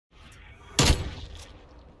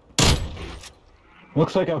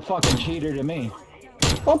Looks like a fucking cheater to me.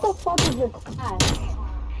 What the fuck is your class?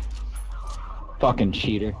 Fucking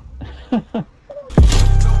cheater.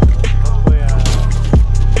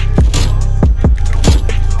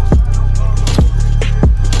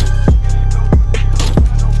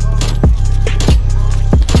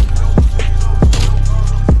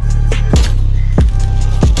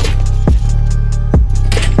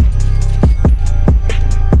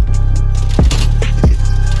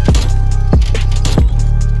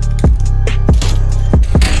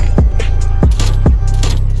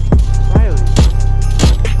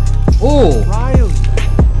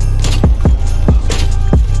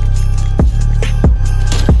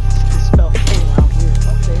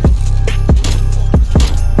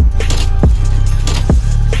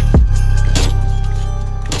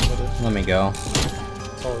 Let me go.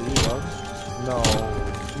 Oh, you dog? No.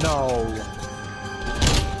 No.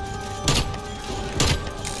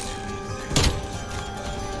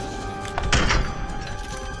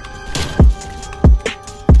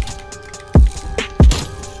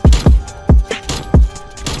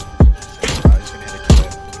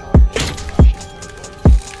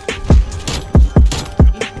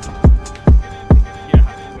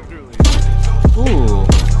 Ooh.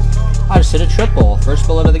 I just hit a triple. First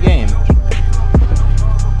bullet of the game.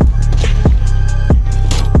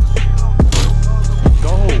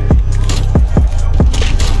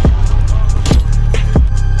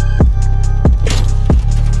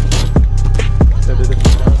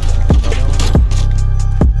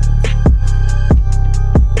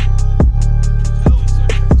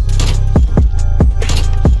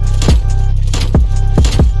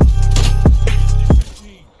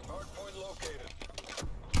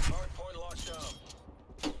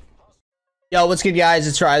 Yo, what's good guys,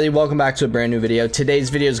 it's Riley. Welcome back to a brand new video. Today's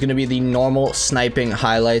video is going to be the normal sniping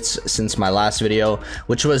highlights since my last video,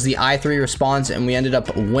 which was the I3 response, and we ended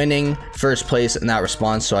up winning first place in that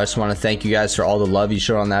response. So I just want to thank you guys for all the love you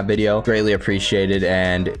showed on that video. Greatly appreciated.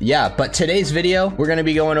 And yeah, but today's video, we're going to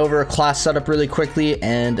be going over a class setup really quickly,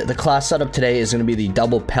 and the class setup today is going to be the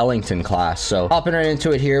double Pellington class. So hopping right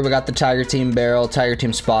into it here, we got the Tiger Team barrel, Tiger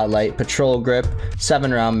Team spotlight, patrol grip,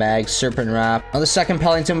 7-round mag, serpent wrap. On the second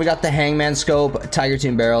Pellington, we got the hangman scope, Tiger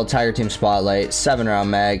Team barrel, Tiger Team spotlight, 7-round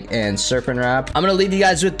mag, and serpent wrap. I'm gonna leave you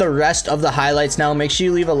guys with the rest of the highlights now. Make sure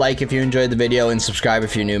you leave a like if you enjoyed the video and subscribe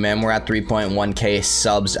if you're new, man. We're at 3.1k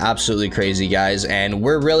subs. Absolutely crazy, guys, and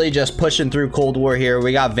we're really just pushing through Cold War here.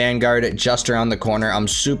 We got Vanguard just around the corner. I'm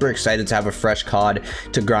super excited to have a fresh COD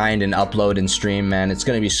to grind and upload and stream, man. It's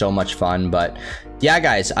gonna be so much fun. But yeah,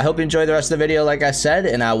 guys, I hope you enjoy the rest of the video like I said,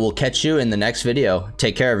 and I will catch you in the next video.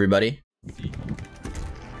 Take care, everybody.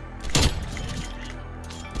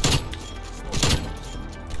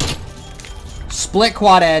 Split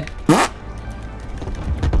quad head.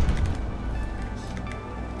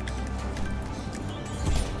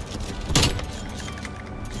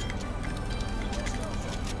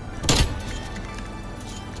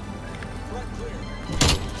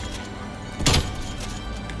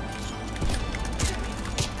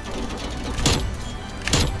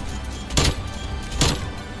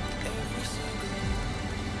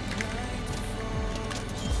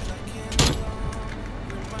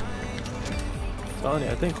 Telling you,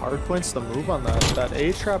 I think hardpoint's the move on that. That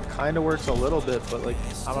A trap kind of works a little bit, but like,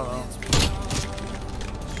 I don't know.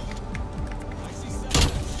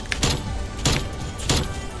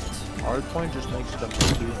 Hardpoint just makes it a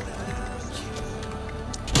movie.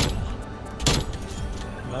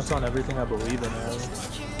 And that's on everything I believe in, really.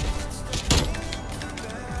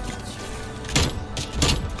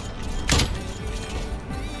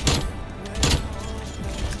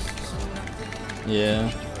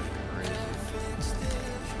 Yeah.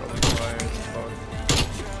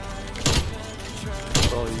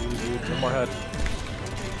 Oh, you, dude. One more head.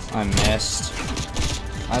 I missed.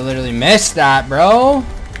 I literally missed that, bro.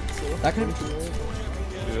 That could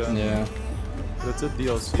Yeah. Yeah. It's a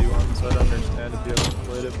DLC one, so I'd understand if you haven't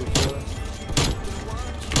played it before.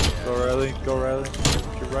 Go Riley, go Riley.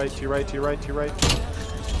 To your right, to your right, to your right, to your right.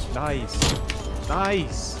 Nice.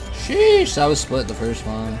 Nice. Sheesh, that was split the first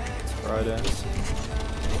one. Right in.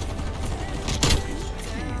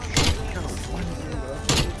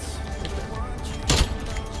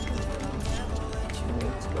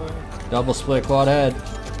 Double split quad head.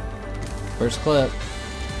 First clip.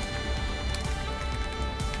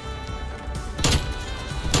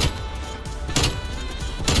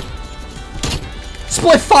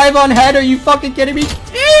 Split 5 on head, are you fucking kidding me?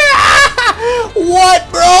 Yeah! What,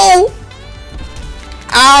 bro?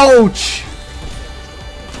 Ouch!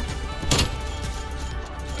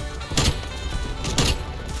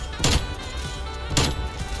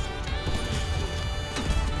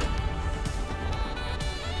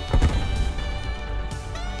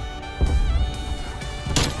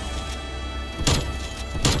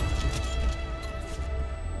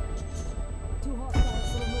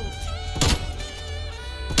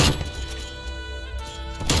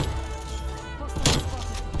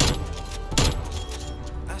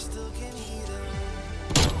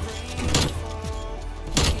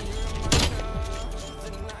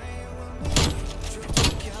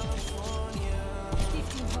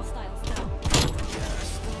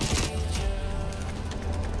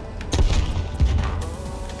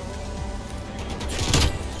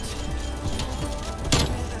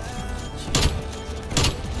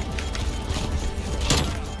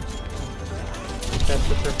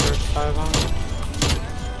 5 on.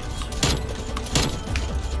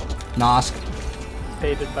 Nosk.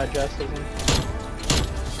 Baited by Justice.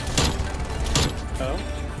 Oh?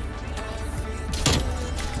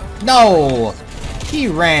 No! He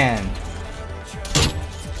ran.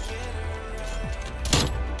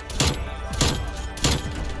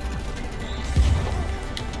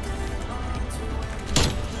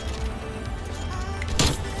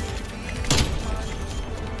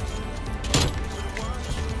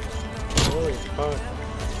 Holy fuck.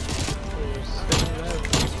 You're sitting there.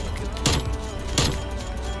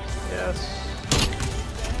 Yes.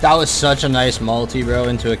 That was such a nice multi, bro,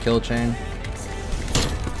 into a kill chain.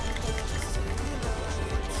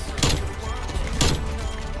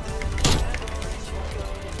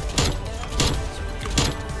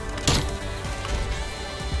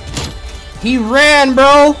 He ran,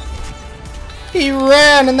 bro. He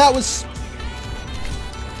ran, and that was...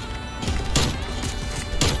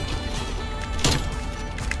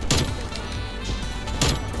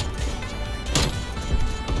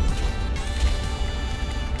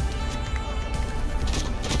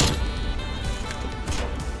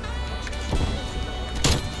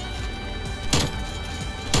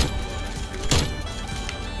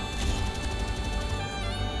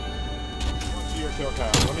 Your kill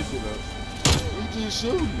count. Let me see this. You just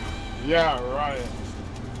shooting. Yeah, right.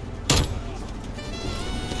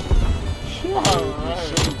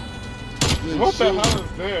 Right. What the hell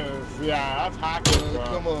is this? Yeah, that's hacking, bro.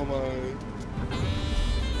 Come on, man.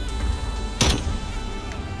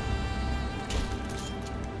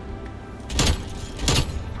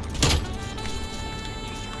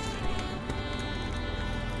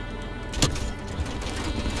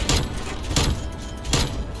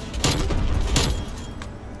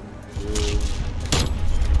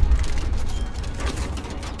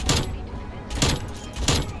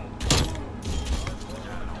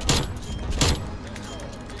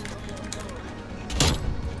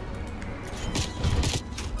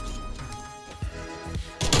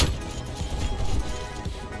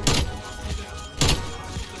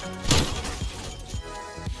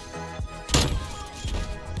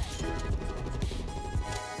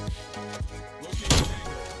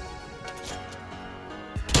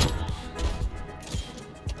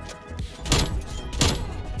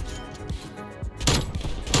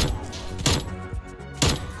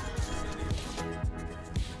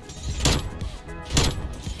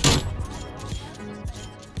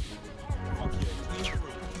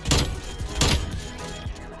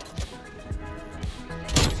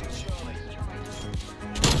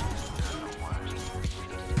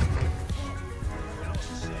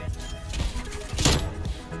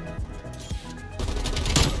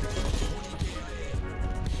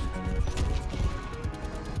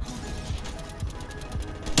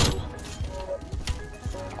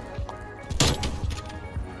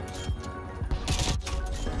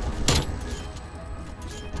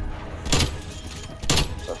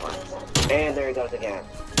 And there he goes again.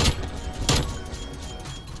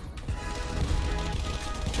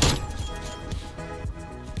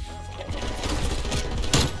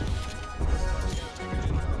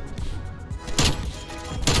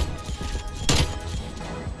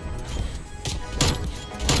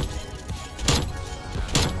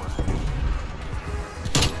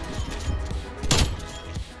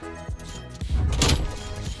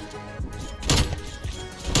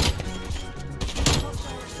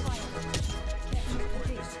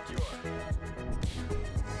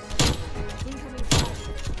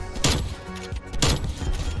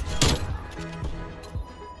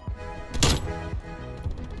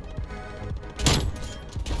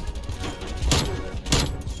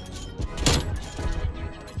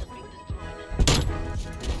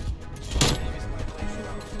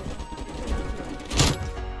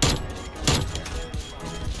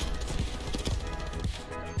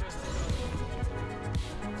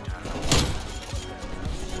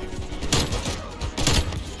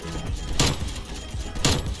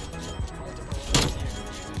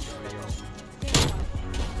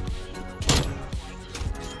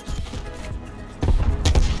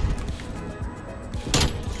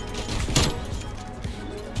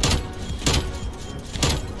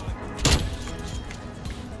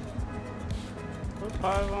 Put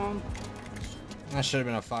 5 on. That should have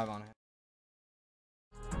been a 5 on him.